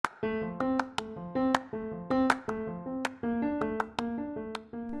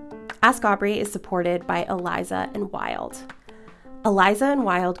Ask Aubrey is supported by Eliza and Wild. Eliza and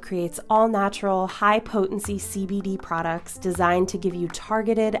Wild creates all-natural, high-potency CBD products designed to give you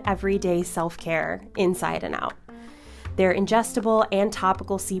targeted, everyday self-care inside and out. Their ingestible and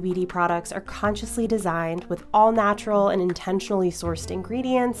topical CBD products are consciously designed with all-natural and intentionally sourced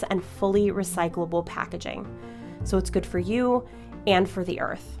ingredients and fully recyclable packaging. So it's good for you and for the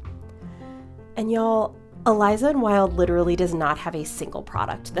earth. And y'all, Eliza and Wild literally does not have a single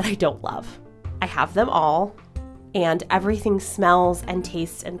product that I don't love. I have them all, and everything smells and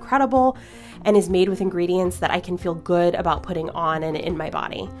tastes incredible and is made with ingredients that I can feel good about putting on and in my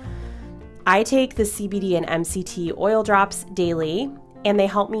body. I take the CBD and MCT oil drops daily, and they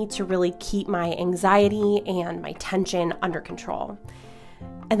help me to really keep my anxiety and my tension under control.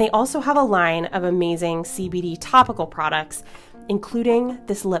 And they also have a line of amazing CBD topical products, including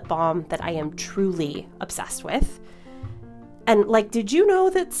this lip balm that I am truly obsessed with. And did you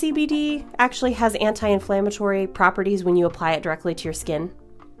know that CBD actually has anti-inflammatory properties when you apply it directly to your skin?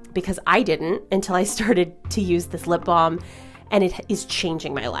 Because I didn't until I started to use this lip balm, and it is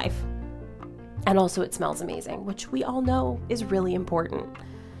changing my life. And also it smells amazing, which we all know is really important.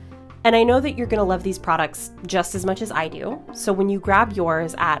 And I know that you're going to love these products just as much as I do. So when you grab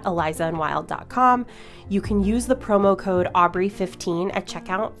yours at elizaandwild.com, you can use the promo code Aubrey15 at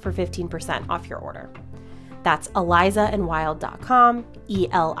checkout for 15% off your order. That's elizaandwild.com,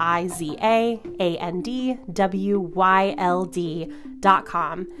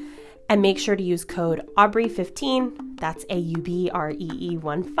 ELIZAANDWYLD.com. And make sure to use code Aubrey15, that's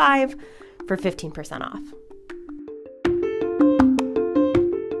AUBREE15, for 15% off.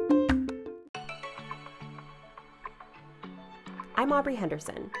 I'm Aubrey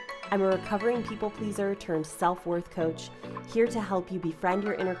Henderson. I'm a recovering people pleaser turned self-worth coach, here to help you befriend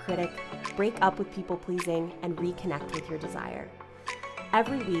your inner critic, break up with people pleasing, and reconnect with your desire.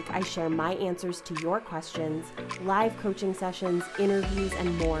 Every week, I share my answers to your questions, live coaching sessions, interviews,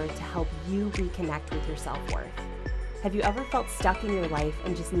 and more to help you reconnect with your self-worth. Have you ever felt stuck in your life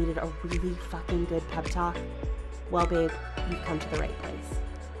and just needed a really fucking good pep talk? Well, babe, you've come to the right place.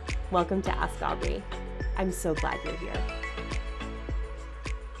 Welcome to Ask Aubrey. I'm so glad you're here.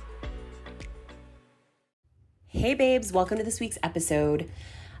 Hey babes, welcome to this week's episode.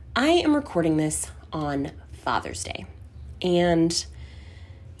 I am recording this on Father's Day. And,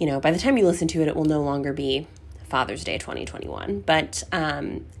 by the time you listen to it, it will no longer be Father's Day 2021. But,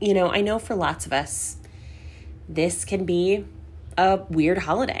 I know for lots of us, this can be a weird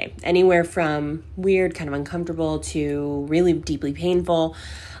holiday. Anywhere from weird, kind of uncomfortable to really deeply painful.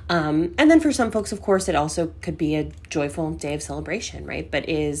 And then for some folks, of course, it also could be a joyful day of celebration, right? But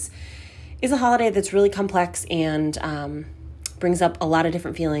is a holiday that's really complex and brings up a lot of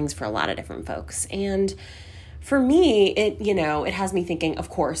different feelings for a lot of different folks. And for me, it has me thinking, of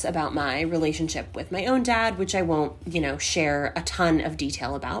course, about my relationship with my own dad, which I won't, share a ton of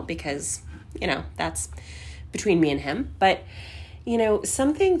detail about because, that's between me and him. But,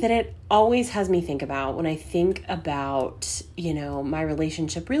 something that it always has me think about when I think about, my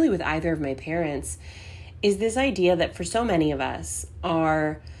relationship really with either of my parents is this idea that for so many of us,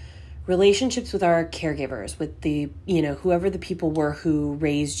 our relationships with our caregivers, with the, whoever the people were who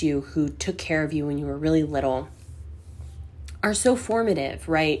raised you, who took care of you when you were really little, are so formative,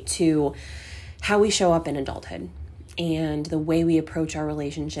 right, to how we show up in adulthood and the way we approach our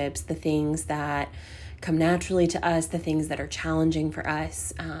relationships, the things that come naturally to us, the things that are challenging for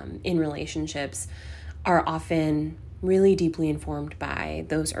us in relationships are often really deeply informed by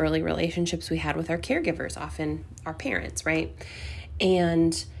those early relationships we had with our caregivers, often our parents, right?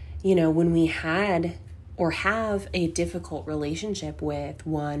 And when we had or have a difficult relationship with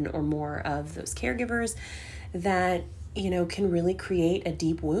one or more of those caregivers, that, can really create a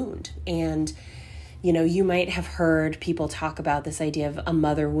deep wound. And, you might have heard people talk about this idea of a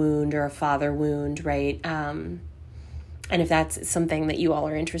mother wound or a father wound, right? And if that's something that you all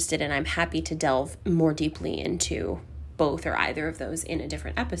are interested in, I'm happy to delve more deeply into both or either of those in a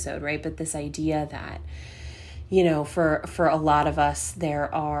different episode, right? But this idea that, for a lot of us,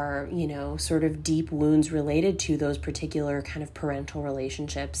 there are, sort of deep wounds related to those particular kind of parental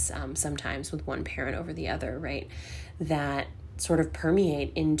relationships, sometimes with one parent over the other, right? That sort of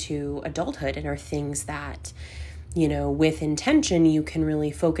permeate into adulthood and are things that, with intention, you can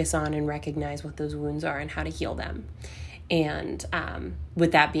really focus on and recognize what those wounds are and how to heal them. And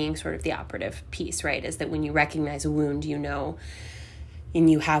with that being sort of the operative piece, right, is that when you recognize a wound, and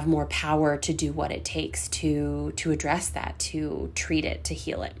you have more power to do what it takes to address that, to treat it, to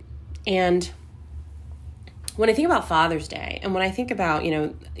heal it. And, when I think about Father's Day, and when I think about,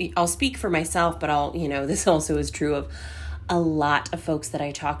 I'll speak for myself, but this also is true of a lot of folks that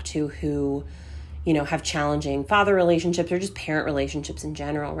I talk to who, have challenging father relationships or just parent relationships in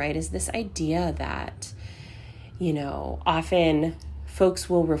general, right? Is this idea that, often folks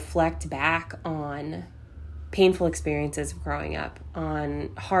will reflect back on painful experiences of growing up, on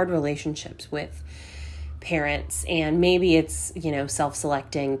hard relationships with parents, and maybe it's,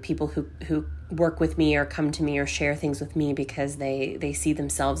 self-selecting people who work with me or come to me or share things with me because they see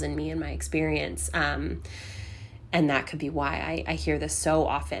themselves in me and my experience. And that could be why I hear this so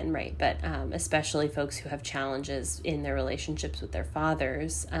often, right? But especially folks who have challenges in their relationships with their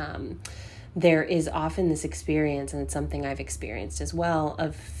fathers, there is often this experience, and it's something I've experienced as well,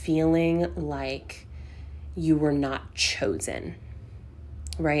 of feeling like you were not chosen,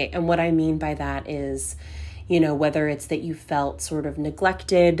 right? And what I mean by that is, whether it's that you felt sort of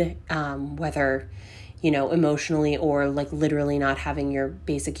neglected, whether, emotionally or like literally not having your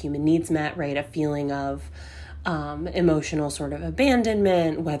basic human needs met, right? A feeling of emotional sort of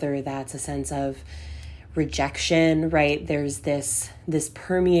abandonment, whether that's a sense of rejection, right? There's this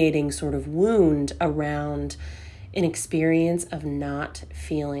permeating sort of wound around an experience of not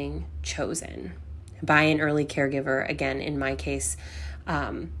feeling chosen by an early caregiver. Again, in my case,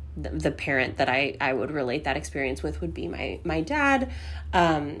 the parent that I would relate that experience with would be my dad.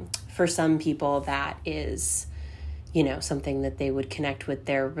 For some people, that is, something that they would connect with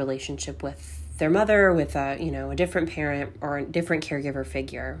their relationship with their mother, with a different parent or a different caregiver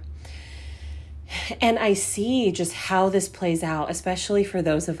figure. And I see just how this plays out, especially for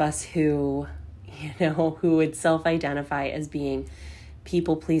those of us who would self-identify as being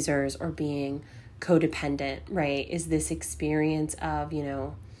people pleasers or being codependent, right? Is this experience of,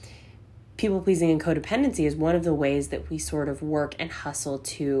 people pleasing and codependency is one of the ways that we sort of work and hustle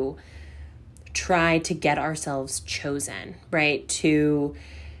to try to get ourselves chosen, right? To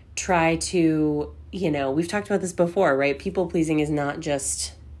try to, we've talked about this before, right? People pleasing is not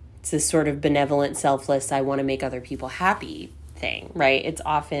just, it's this sort of benevolent, selfless, I want to make other people happy thing, right? It's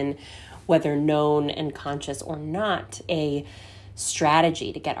often, whether known and conscious or not, a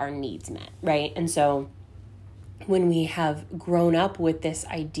strategy to get our needs met, right? And so when we have grown up with this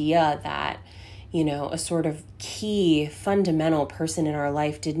idea that, a sort of key fundamental person in our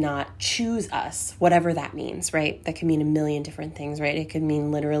life did not choose us, whatever that means, right? That could mean a million different things, right? It could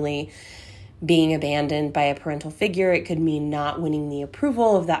mean literally being abandoned by a parental figure. It could mean not winning the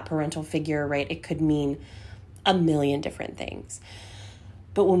approval of that parental figure, right? It could mean a million different things.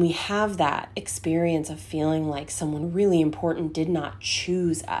 But when we have that experience of feeling like someone really important did not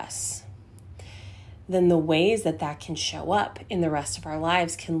choose us, then the ways that can show up in the rest of our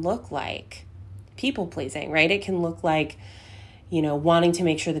lives can look like people pleasing, right? It can look like, wanting to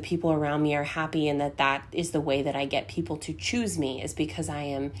make sure the people around me are happy, and that is the way that I get people to choose me, is because I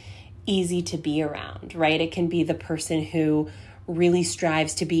am easy to be around, right? It can be the person who really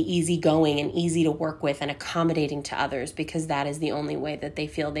strives to be easygoing and easy to work with and accommodating to others, because that is the only way that they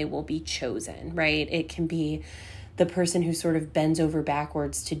feel they will be chosen, right? It can be the person who sort of bends over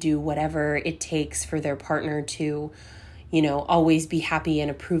backwards to do whatever it takes for their partner to, always be happy and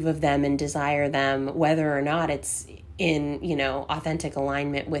approve of them and desire them, whether or not it's in, authentic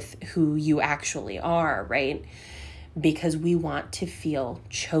alignment with who you actually are, right? Because we want to feel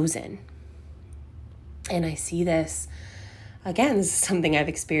chosen. And I see this, again, this is something I've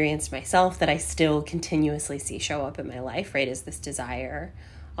experienced myself that I still continuously see show up in my life, right? Is this desire,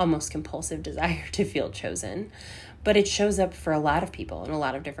 almost compulsive desire to feel chosen. But it shows up for a lot of people in a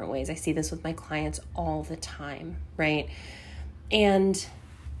lot of different ways. I see this with my clients all the time, right? And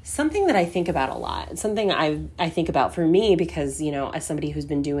something that I think about a lot, something I think about for me, because, as somebody who's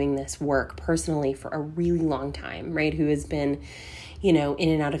been doing this work personally for a really long time, right? Who has been, in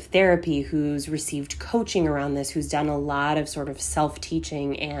and out of therapy, who's received coaching around this, who's done a lot of sort of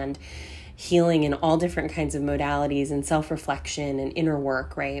self-teaching and healing in all different kinds of modalities and self-reflection and inner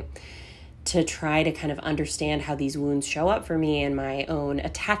work, right? To try to kind of understand how these wounds show up for me and my own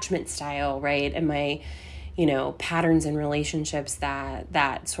attachment style, right? And my, patterns and relationships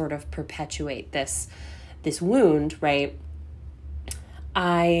that sort of perpetuate this wound, right?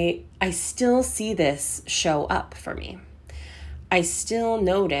 I still see this show up for me. I still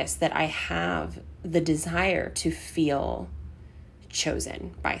notice that I have the desire to feel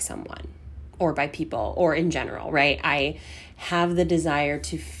chosen by someone or by people or in general, right? I have the desire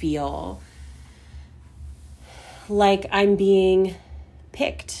to feel like I'm being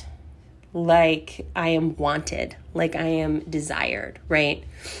picked, like I am wanted, like I am desired, right?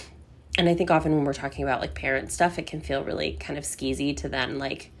 And I think often when we're talking about like parent stuff, it can feel really kind of skeezy to then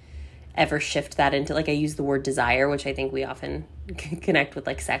like ever shift that into, like, I use the word desire, which I think we often connect with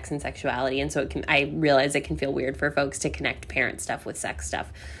like sex and sexuality. And so I realize it can feel weird for folks to connect parent stuff with sex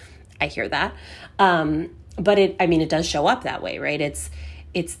stuff. I hear that. But it does show up that way, right? It's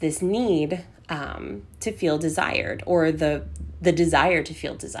this need to feel desired, or the desire to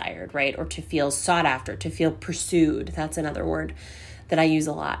feel desired, right? Or to feel sought after, to feel pursued. That's another word that I use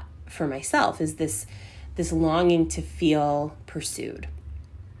a lot for myself, is this longing to feel pursued.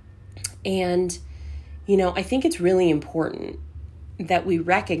 And, I think it's really important that we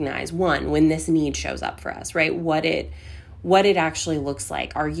recognize, one, when this need shows up for us, right? What it actually looks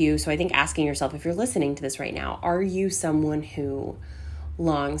like. So I think asking yourself, if you're listening to this right now, are you someone who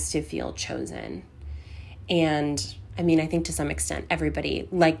longs to feel chosen? And I think to some extent, everybody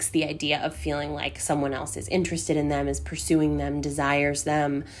likes the idea of feeling like someone else is interested in them, is pursuing them, desires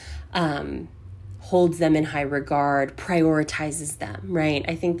them, holds them in high regard, prioritizes them, right?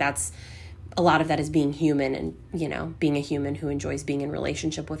 I think a lot of that is being human and, being a human who enjoys being in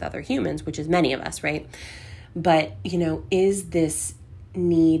relationship with other humans, which is many of us, right? But, is this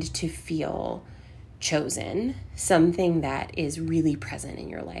need to feel chosen something that is really present in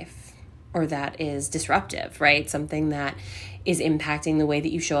your life, or that is disruptive, right? Something that is impacting the way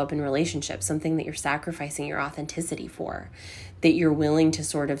that you show up in relationships, something that you're sacrificing your authenticity for, that you're willing to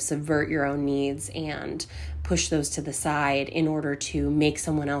sort of subvert your own needs and push those to the side in order to make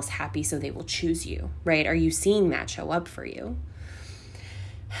someone else happy so they will choose you, right? Are you seeing that show up for you?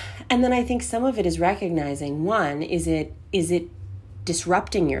 And then I think some of it is recognizing, one, is it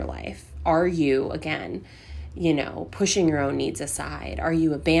disrupting your life? Are you, again, pushing your own needs aside? Are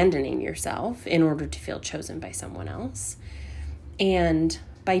you abandoning yourself in order to feel chosen by someone else? And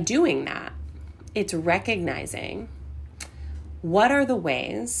by doing that, it's recognizing, what are the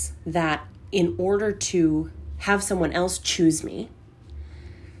ways that in order to have someone else choose me,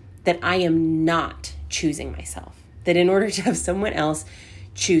 that I am not choosing myself? That in order to have someone else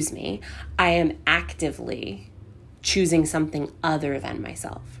choose me, I am actively choosing something other than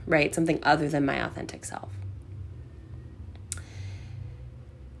myself, right? Something other than my authentic self.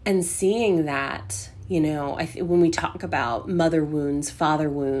 And seeing that, when we talk about mother wounds, father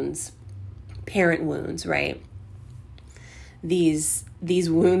wounds, parent wounds, right? These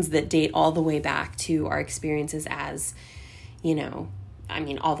wounds that date all the way back to our experiences as,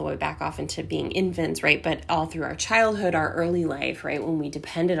 all the way back off into being infants, right? But all through our childhood, our early life, right? When we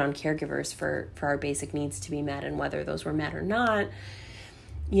depended on caregivers for our basic needs to be met, and whether those were met or not,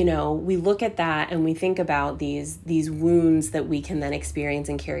 we look at that and we think about these wounds that we can then experience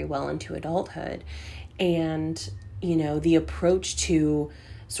and carry well into adulthood. And, the approach to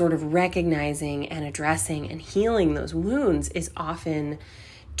sort of recognizing and addressing and healing those wounds is often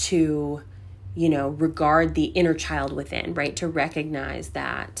to, regard the inner child within, right? To recognize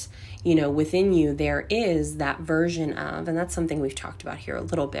that, within you, there is that version of, and that's something we've talked about here a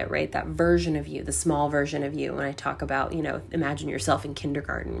little bit, right? That version of you, the small version of you. When I talk about, imagine yourself in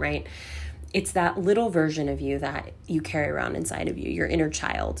kindergarten, right? It's that little version of you that you carry around inside of you. Your inner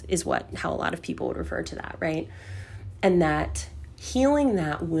child is how a lot of people would refer to that, right? And that healing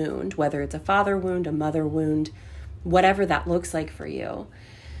that wound, whether it's a father wound, a mother wound, whatever that looks like for you,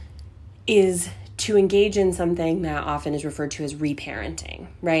 is to engage in something that often is referred to as reparenting,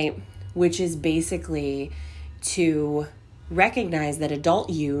 right? Which is basically to recognize that adult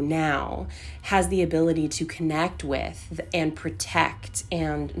you now has the ability to connect with and protect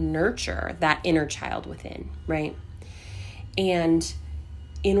and nurture that inner child within, right? And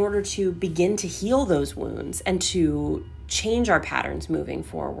in order to begin to heal those wounds and to change our patterns moving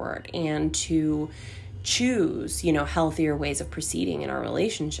forward and to choose, healthier ways of proceeding in our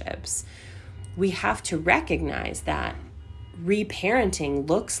relationships, we have to recognize that reparenting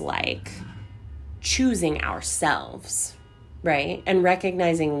looks like choosing ourselves, right? And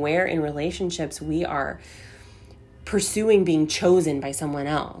recognizing where in relationships we are pursuing being chosen by someone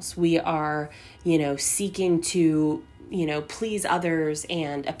else. We are, seeking to, please others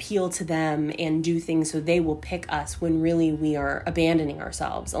and appeal to them and do things so they will pick us, when really we are abandoning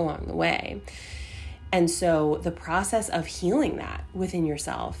ourselves along the way. And so the process of healing that within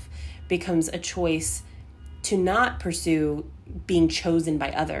yourself becomes a choice to not pursue being chosen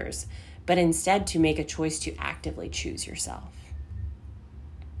by others, but instead to make a choice to actively choose yourself.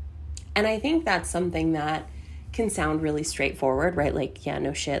 And I think that's something that can sound really straightforward, right? Like, yeah,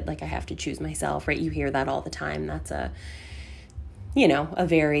 no shit, like I have to choose myself, right? You hear that all the time. That's a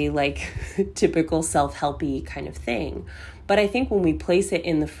very typical self-helpy kind of thing. But I think when we place it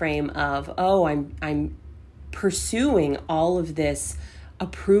in the frame of, I'm pursuing all of this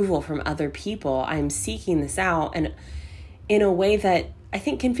approval from other people, I'm seeking this out, and in a way that I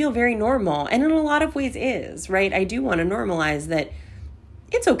think can feel very normal, and in a lot of ways is, right? I do want to normalize that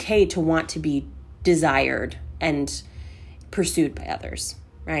it's okay to want to be desired and pursued by others,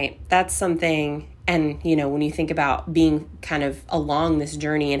 right? That's something, and when you think about being kind of along this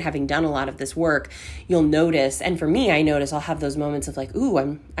journey and having done a lot of this work, you'll notice, and for me, I notice I'll have those moments of like, ooh,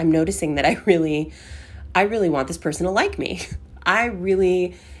 I'm noticing that I really want this person to like me. I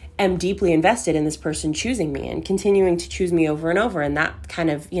really am deeply invested in this person choosing me and continuing to choose me over and over. And that kind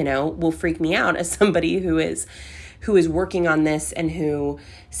of, will freak me out as somebody who is working on this and who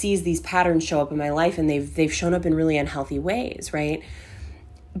sees these patterns show up in my life, and they've shown up in really unhealthy ways, right?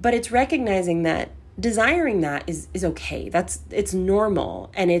 But it's recognizing that desiring that is okay. It's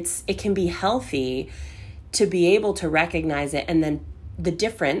normal, and it can be healthy to be able to recognize it. And then the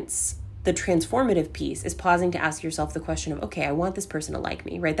difference, the transformative piece, is pausing to ask yourself the question of, okay, I want this person to like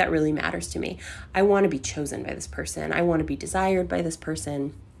me, right? That really matters to me. I want to be chosen by this person. I want to be desired by this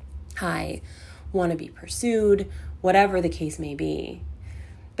person. I want to be pursued, whatever the case may be.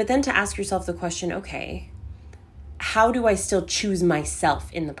 But then to ask yourself the question, okay, how do I still choose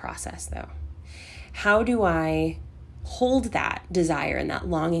myself in the process though? How do I hold that desire and that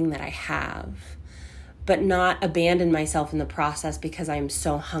longing that I have, but not abandon myself in the process because I'm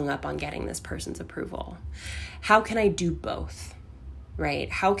so hung up on getting this person's approval? How can I do both, right?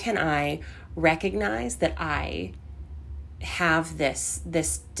 How can I recognize that I have this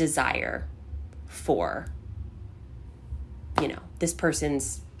desire for, this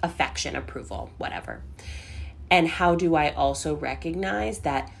person's affection, approval, whatever? And how do I also recognize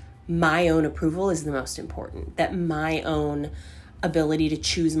that my own approval is the most important, that my own ability to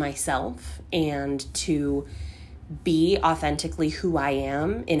choose myself and to be authentically who I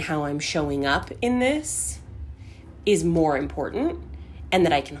am in how I'm showing up in this is more important, and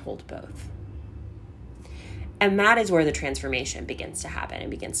that I can hold both. And that is where the transformation begins to happen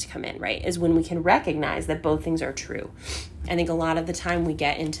and begins to come in, right? Is when we can recognize that both things are true. I think a lot of the time we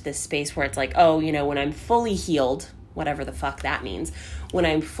get into this space where it's like, oh, when I'm fully healed, whatever the fuck that means, when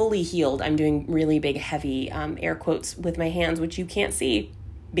I'm fully healed, I'm doing really big, heavy air quotes with my hands, which you can't see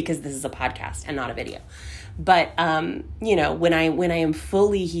because this is a podcast and not a video. But, when I am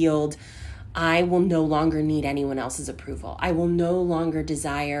fully healed, I will no longer need anyone else's approval. I will no longer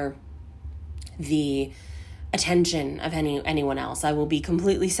desire the attention of anyone else. I will be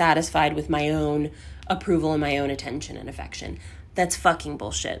completely satisfied with my own approval and my own attention and affection. That's fucking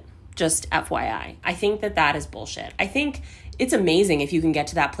bullshit. Just FYI. I think that is bullshit. I think it's amazing if you can get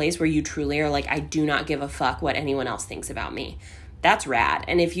to that place where you truly are like, I do not give a fuck what anyone else thinks about me. That's rad.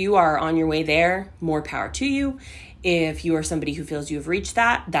 And if you are on your way there, more power to you. If you are somebody who feels you have reached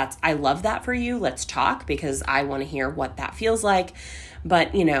that, I love that for you. Let's talk, because I want to hear what that feels like.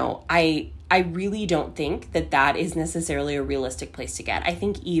 But, I really don't think that is necessarily a realistic place to get. I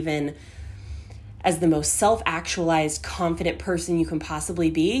think even as the most self-actualized, confident person you can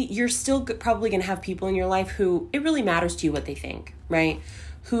possibly be, you're still probably going to have people in your life who it really matters to you what they think, right?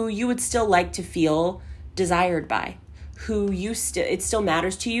 Who you would still like to feel desired by, who it still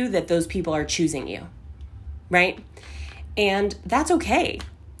matters to you that those people are choosing you, right? And that's okay.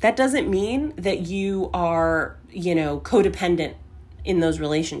 That doesn't mean that you are, codependent in those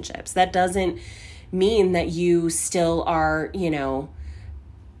relationships. That doesn't mean that you still are,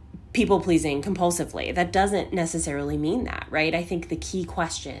 people-pleasing compulsively. That doesn't necessarily mean that, right? I think the key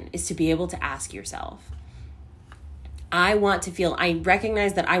question is to be able to ask yourself, I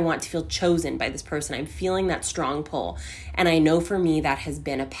recognize that I want to feel chosen by this person. I'm feeling that strong pull. And I know for me that has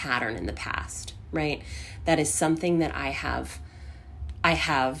been a pattern in the past, right? That is something that I have,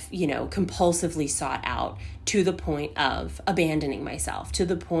 compulsively sought out to the point of abandoning myself, to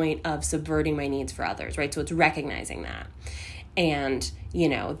the point of subverting my needs for others, right? So it's recognizing that. And,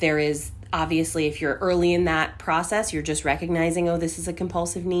 there is obviously, if you're early in that process, you're just recognizing, oh, this is a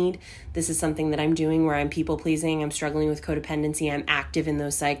compulsive need. This is something that I'm doing where I'm people pleasing. I'm struggling with codependency. I'm active in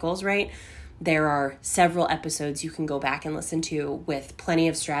those cycles, right? There are several episodes you can go back and listen to with plenty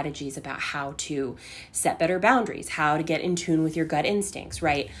of strategies about how to set better boundaries, how to get in tune with your gut instincts,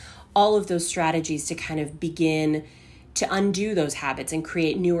 right? All of those strategies to kind of begin to undo those habits and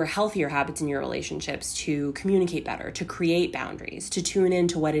create newer, healthier habits in your relationships, to communicate better, to create boundaries, to tune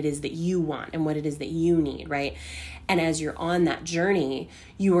into what it is that you want and what it is that you need, right? And as you're on that journey,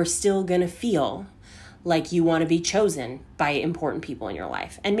 you are still going to feel like you want to be chosen by important people in your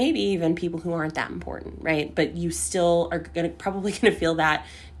life, and maybe even people who aren't that important, right? But you still are probably going to feel that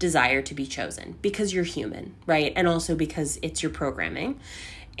desire to be chosen because you're human, right? And also because it's your programming,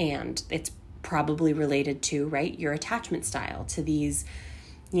 and it's probably related to, right, your attachment style to these,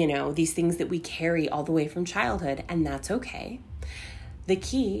 these things that we carry all the way from childhood, and that's okay. The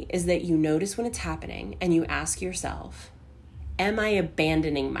key is that you notice when it's happening and you ask yourself, am I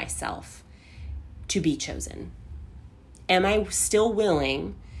abandoning myself to be chosen? Am I still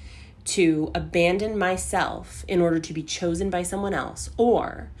willing to abandon myself in order to be chosen by someone else?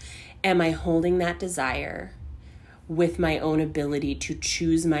 Or am I holding that desire with my own ability to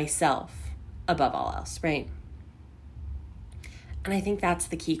choose myself above all else, right? And I think that's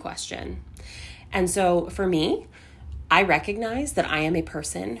the key question. And so for me, I recognize that I am a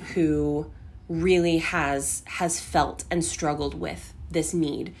person who really has felt and struggled with this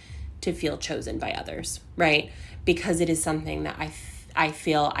need to feel chosen by others, right? Because it is something that I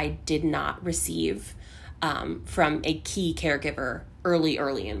feel I did not receive from a key caregiver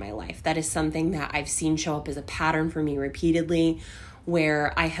early in my life. That is something that I've seen show up as a pattern for me repeatedly,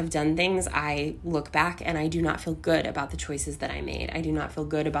 where I have done things, I look back and I do not feel good about the choices that I made. I do not feel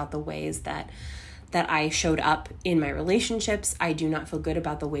good about the ways that I showed up in my relationships. I do not feel good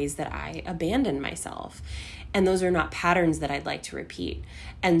about the ways that I abandoned myself. And those are not patterns that I'd like to repeat.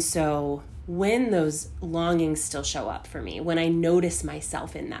 And so when those longings still show up for me, when I notice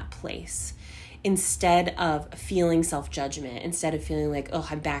myself in that place, instead of feeling self-judgment, instead of feeling like, oh,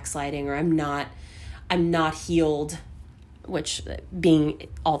 I'm backsliding or I'm not healed, which being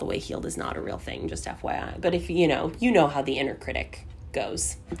all the way healed is not a real thing, just FYI. But if you know how the inner critic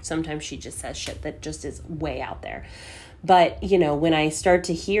goes. Sometimes she just says shit that just is way out there. But, when I start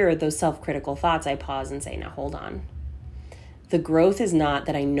to hear those self-critical thoughts, I pause and say, now hold on. The growth is not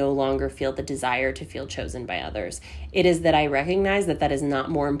that I no longer feel the desire to feel chosen by others. It is that I recognize that that is not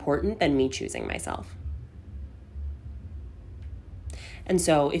more important than me choosing myself. And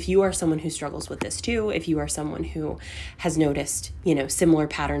so if you are someone who struggles with this too, if you are someone who has noticed, similar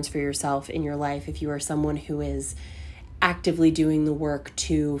patterns for yourself in your life, if you are someone who is actively doing the work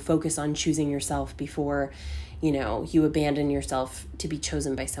to focus on choosing yourself before, you abandon yourself to be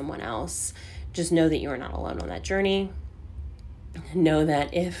chosen by someone else, just know that you are not alone on that journey. Know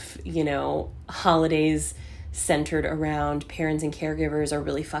that if, holidays centered around parents and caregivers are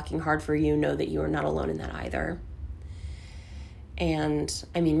really fucking hard for you, know that you are not alone in that either. And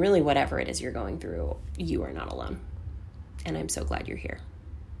really, whatever it is you're going through, you are not alone. And I'm so glad you're here.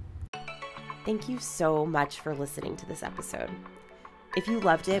 Thank you so much for listening to this episode. If you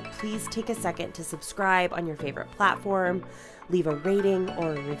loved it, please take a second to subscribe on your favorite platform, leave a rating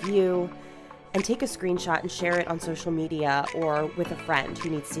or a review, and take a screenshot and share it on social media or with a friend who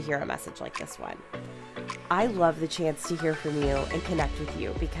needs to hear a message like this one. I love the chance to hear from you and connect with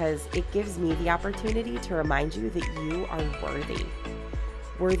you because it gives me the opportunity to remind you that you are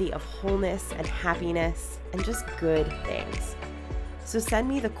worthy of wholeness and happiness and just good things. So send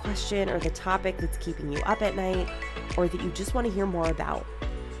me the question or the topic that's keeping you up at night or that you just want to hear more about.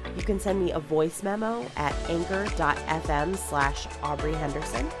 You can send me a voice memo at anchor.fm/Aubrey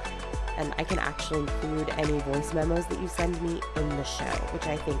Henderson, and I can actually include any voice memos that you send me in the show, which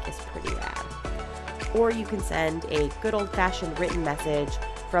I think is pretty rad. Or you can send a good old-fashioned written message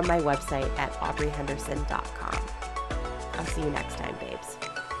from my website at aubreyhenderson.com. I'll see you next time, babes.